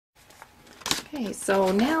Okay,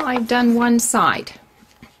 so now I've done one side,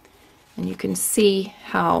 and you can see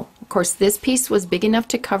how, of course, this piece was big enough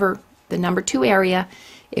to cover the number 2 area.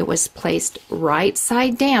 It was placed right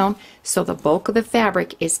side down, so the bulk of the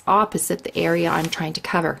fabric is opposite the area I'm trying to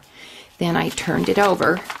cover. Then I turned it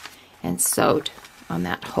over and sewed on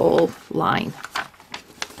that whole line.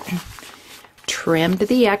 Trimmed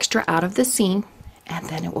the extra out of the seam, and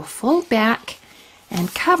then it will fold back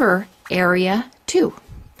and cover area 2.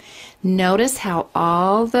 Notice how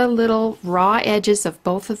all the little raw edges of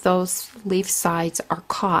both of those leaf sides are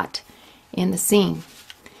caught in the seam.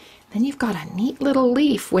 Then you've got a neat little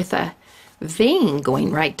leaf with a vein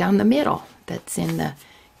going right down the middle that's in the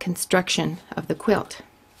construction of the quilt.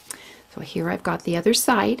 So here I've got the other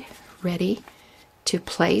side ready to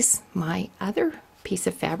place my other piece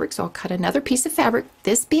of fabric. So I'll cut another piece of fabric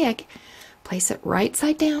this big, place it right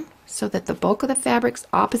side down so that the bulk of the fabric's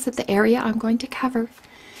opposite the area I'm going to cover.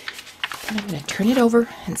 And I'm going to turn it over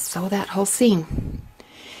and sew that whole seam.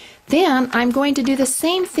 Then I'm going to do the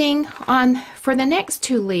same thing for the next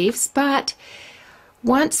 2 leaves, but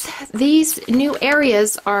once these new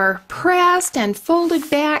areas are pressed and folded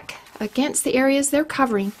back against the areas they're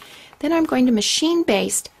covering, then I'm going to machine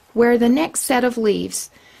baste where the next set of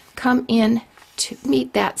leaves come in to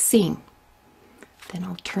meet that seam. Then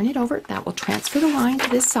I'll turn it over. That will transfer the line to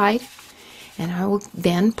this side, and I will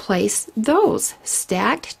then place those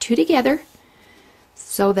stacked 2 together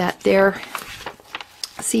so that they're,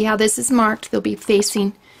 see how this is marked? They'll be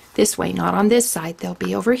facing this way, not on this side. They'll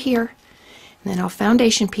be over here. And then I'll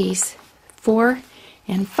foundation piece 4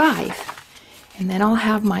 and 5. And then I'll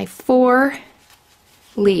have my 4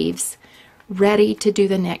 leaves ready to do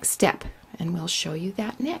the next step. And we'll show you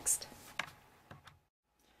that next.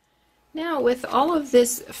 Now with all of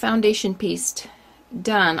this foundation piece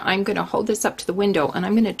done, I'm going to hold this up to the window and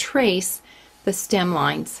I'm going to trace the stem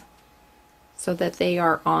lines so that they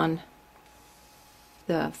are on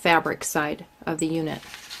the fabric side of the unit.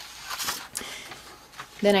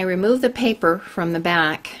 Then I remove the paper from the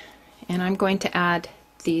back and I'm going to add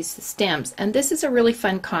these stems. And this is a really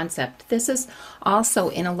fun concept. This is also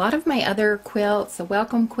in a lot of my other quilts, the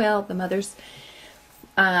welcome quilt, the mother's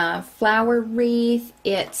flower wreath.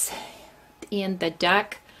 It's in the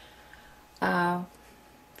duck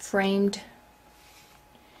framed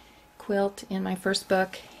quilt in my first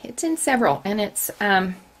book. It's in several, and it's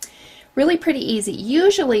really pretty easy.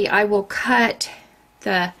 Usually I will cut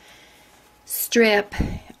the strip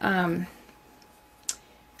on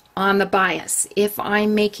the bias if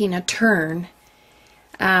I'm making a turn,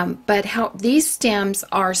 but these stems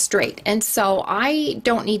are straight, and so I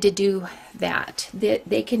don't need to do that.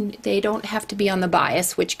 They don't have to be on the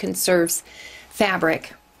bias, which conserves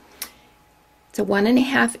fabric. It's a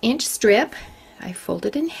 1.5 inch strip. I fold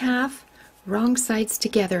it in half, wrong sides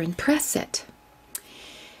together, and press it.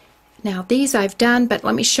 Now these I've done, but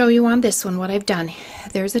let me show you on this one what I've done.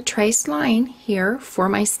 There's a traced line here for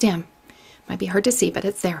my stem. Might be hard to see, but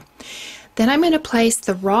it's there. Then I'm going to place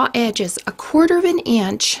the raw edges 1/4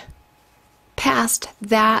 inch past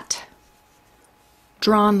that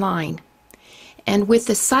drawn line. And with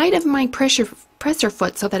the side of my presser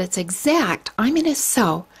foot so that it's exact, I'm going to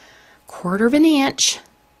sew 1/4 inch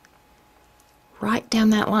right down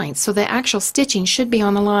that line. So the actual stitching should be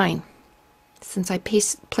on the line since I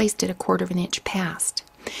placed it 1/4 inch past.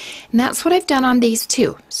 And that's what I've done on these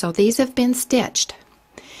 2. So these have been stitched.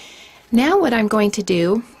 Now what I'm going to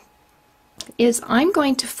do is I'm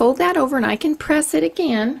going to fold that over, and I can press it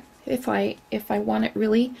again if I want it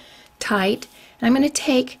really tight. And I'm going to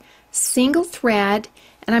take single thread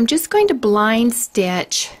and I'm just going to blind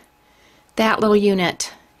stitch that little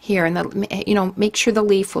unit here, and make sure the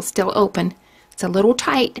leaf will still open. It's a little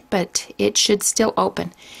tight, but it should still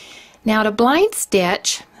open. Now to blind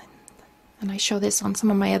stitch, and I show this on some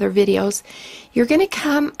of my other videos, you're going to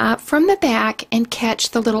come up from the back and catch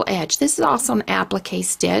the little edge. This is also an applique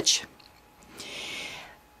stitch.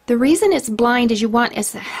 The reason it's blind is you want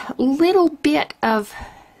a little bit of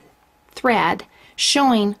thread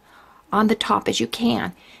showing on the top as you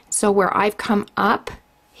can. So where I've come up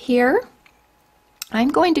here, I'm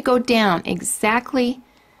going to go down exactly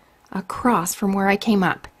across from where I came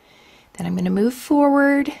up. Then I'm going to move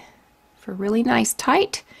forward for a really nice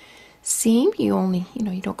tight seam. You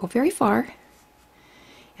don't go very far.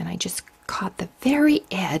 And I just caught the very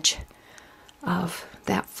edge of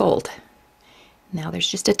that fold. Now there's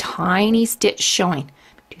just a tiny stitch showing.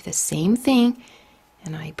 Do the same thing,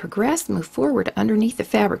 and I progress, move forward underneath the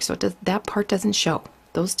fabric so that part doesn't show.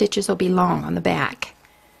 Those stitches will be long on the back.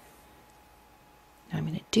 Now I'm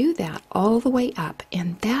going to do that all the way up,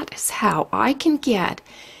 and that is how I can get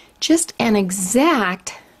just an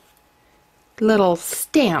exact little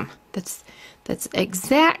stem that's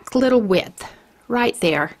exact little width right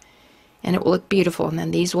there, and it will look beautiful. And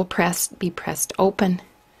then these will be pressed open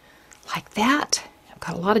like that. I've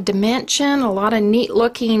got a lot of dimension, a lot of neat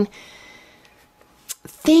looking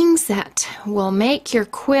things that will make your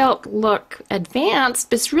quilt look advanced,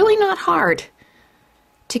 but it's really not hard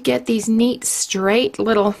to get these neat straight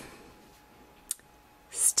little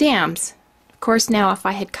stems. Of course, now if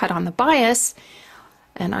I had cut on the bias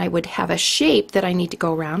and I would have a shape that I need to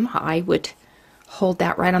go around, I would hold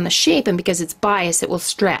that right on the shape, and because it's bias, it will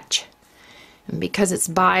stretch. And because it's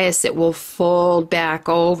bias, it will fold back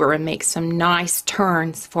over and make some nice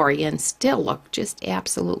turns for you and still look just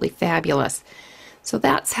absolutely fabulous. So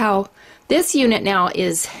that's how this unit now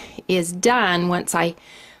is done. Once I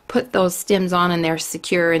put those stems on and they're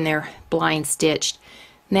secure and they're blind stitched,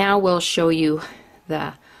 now we'll show you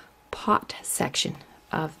the pot section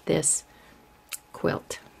of this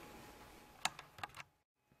quilt.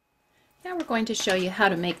 Now we're going to show you how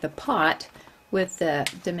to make the pot with the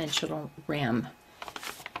dimensional rim.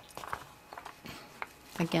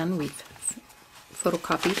 Again, we've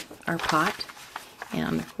photocopied our pot,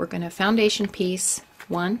 and we're going to foundation piece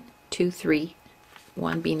 1, 2, 3,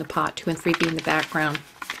 1 being the pot, 2 and 3 being the background.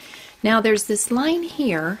 Now there's this line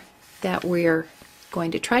here that we're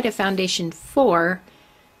going to try to foundation 4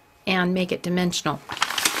 and make it dimensional.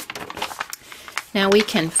 Now we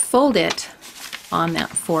can fold it on that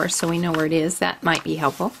 4 so we know where it is. That might be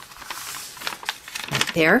helpful.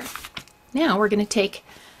 Right there. Now we're going to take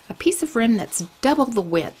a piece of rim that's double the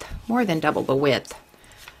width, more than double the width,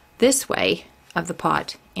 this way of the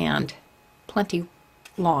pot, and plenty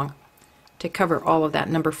long to cover all of that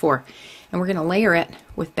number 4. And we're going to layer it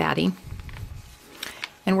with batting,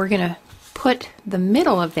 and we're going to put the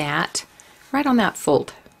middle of that right on that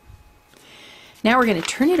fold. Now we're going to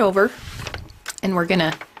turn it over, and we're going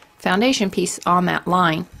to foundation piece on that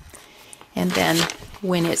line, and then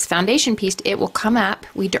when it's foundation pieced, it will come up.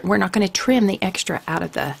 We're not going to trim the extra out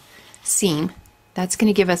of the seam. That's going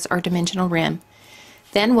to give us our dimensional rim.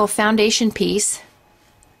 Then we'll foundation piece,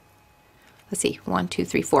 let's see, 1, 2,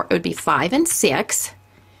 3, 4. It would be 5 and 6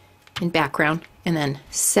 in background, and then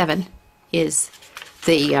 7 is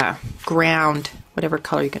the ground, whatever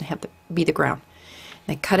color you're going to have to be the ground.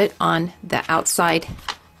 And cut it on the outside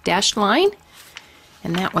dashed line,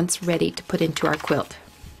 and that one's ready to put into our quilt.